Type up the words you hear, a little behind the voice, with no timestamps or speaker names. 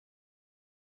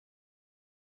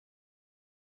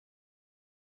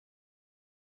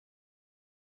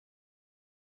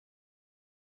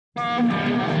I'm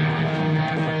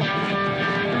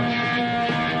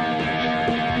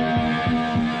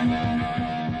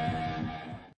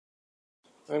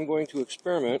going to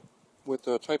experiment with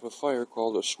a type of fire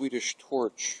called a Swedish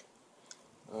Torch.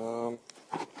 I'm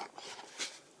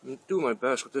doing my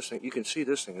best with this thing. You can see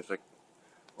this thing is like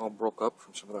all broke up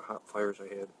from some of the hot fires I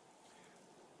had.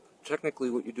 Technically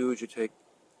what you do is you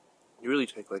really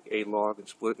take like a log and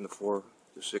split it into 4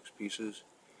 to 6 pieces.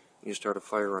 And you start a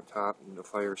fire on top, and the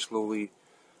fire slowly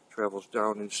travels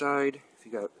down inside. If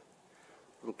you got a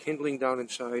little kindling down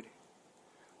inside,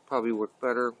 probably work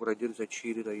better. What I did is I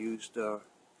cheated. I used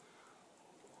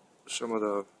some of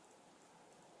the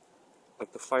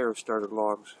fire started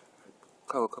logs. I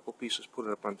cut a couple pieces, put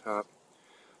it up on top.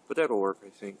 But that'll work, I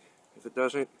think. If it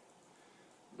doesn't,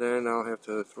 then I'll have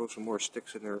to throw some more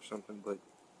sticks in there or something, but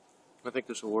I think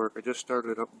this will work. I just started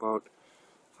it up about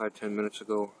 5-10 minutes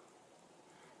ago,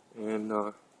 and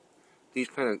these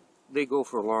they go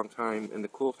for a long time, and the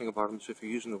cool thing about them is if you're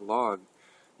using the log,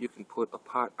 you can put a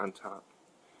pot on top,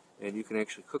 and you can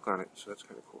actually cook on it, so that's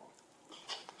kind of cool.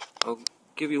 I'll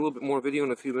give you a little bit more video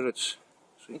in a few minutes,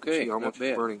 so you can see how much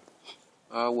it's burning.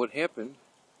 What happened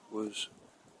was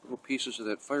little pieces of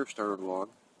that fire starter log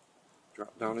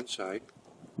dropped down inside,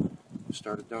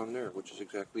 started down there, which is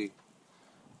exactly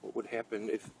what would happen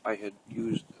if I had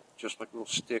used just like little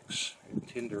sticks and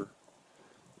tinder.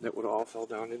 That would all fall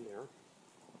down in there.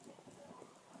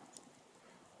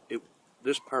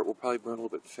 This part will probably burn a little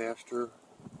bit faster.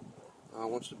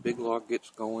 Once the big log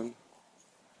gets going,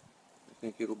 I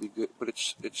think it'll be good, but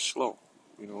it's slow.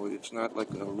 You know, it's not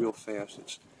like a real fast.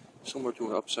 It's similar to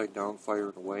an upside down fire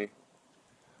in a way.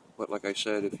 But like I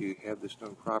said, if you have this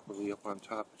done properly up on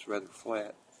top, it's rather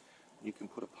flat. You can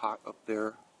put a pot up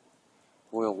there,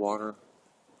 boil water,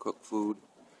 cook food,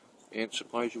 and it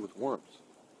supplies you with warmth.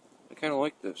 I kind of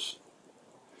like this.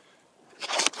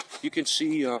 You can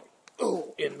see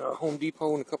in Home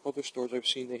Depot and a couple other stores I've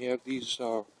seen, they have these,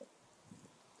 they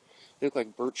look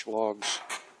like birch logs,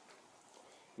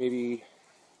 maybe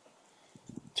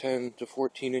 10 to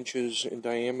 14 inches in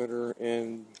diameter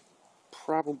and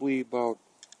probably about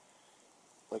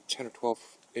like 10 or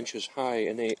 12 inches high,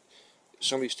 and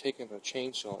somebody's taken a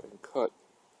chainsaw and cut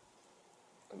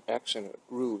an X and it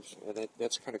grooves, and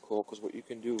that's kind of cool, because what you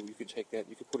can do, you can take that,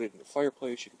 you can put it in the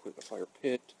fireplace, you can put it in a fire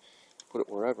pit, put it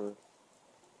wherever,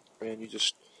 and you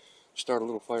just start a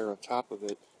little fire on top of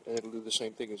it, and it'll do the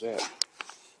same thing as that,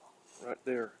 right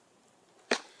there.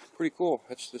 Pretty cool.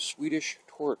 That's the Swedish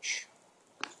Torch,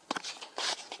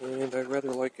 and I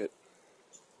rather like it.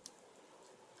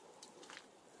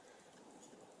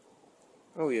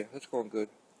 Oh yeah, that's going good.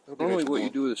 Normally what you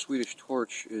do with a Swedish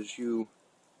Torch is you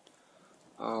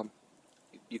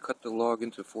cut the log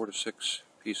into 4 to 6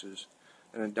 pieces,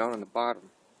 and then down on the bottom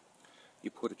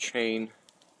you put a chain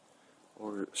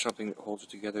or something that holds it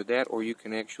together. That, or you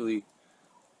can actually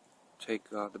take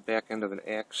the back end of an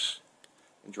axe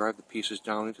and drive the pieces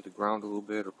down into the ground a little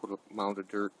bit, or put a mound of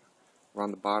dirt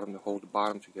around the bottom to hold the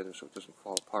bottom together so it doesn't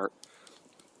fall apart.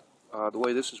 The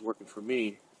way this is working for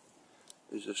me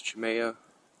is this chimmea,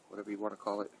 whatever you want to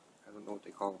call it. I don't know what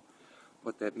they call them.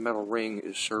 But that metal ring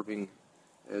is serving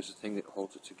as the thing that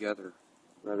holds it together,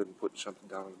 rather than putting something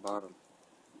down on the bottom.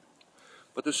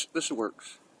 But this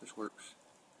works. This works.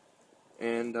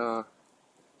 And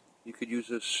you could use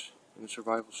this in a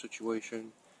survival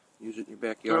situation, use it in your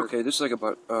backyard. Okay, this is like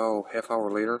about half hour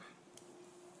later.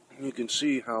 You can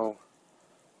see how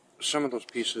some of those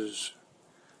pieces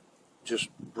just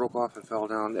broke off and fell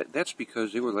down. That's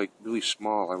because they were like really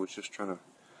small. I was just trying to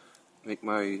make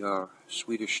my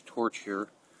Swedish Torch here.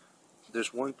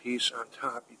 There's one piece on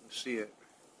top, you can see it.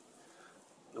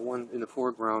 The one in the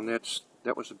foreground,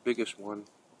 that was the biggest one.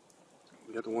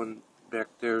 The other one back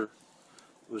there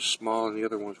was small, and the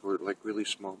other ones were like really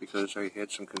small because I had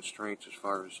some constraints as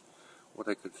far as what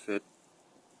I could fit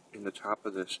in the top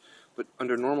of this. But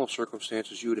under normal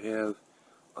circumstances, you would have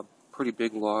a pretty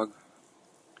big log,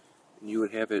 and you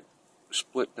would have it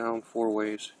split down 4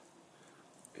 ways,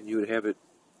 and you would have it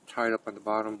tied up on the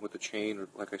bottom with a chain, or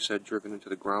like I said, driven into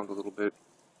the ground a little bit,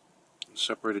 and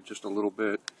separated just a little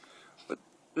bit. But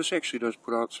this actually does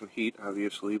put out some heat,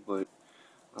 obviously, but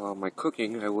my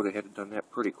cooking, I would have had to done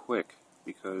that pretty quick,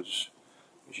 because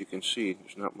as you can see,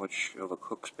 there's not much of a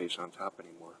cook space on top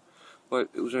anymore. But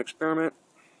it was an experiment.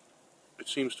 It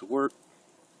seems to work.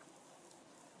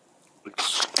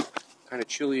 It's kind of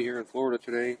chilly here in Florida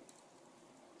today.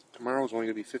 Tomorrow's only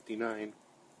going to be 59.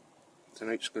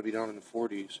 Tonight's going to be down in the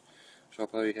 40s. So I'll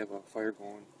probably have a fire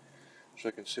going so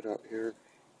I can sit out here,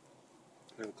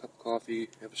 have a cup of coffee,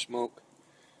 have a smoke,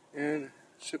 and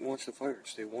sit and watch the fire and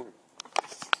stay warm.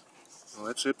 Well,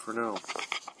 that's it for now.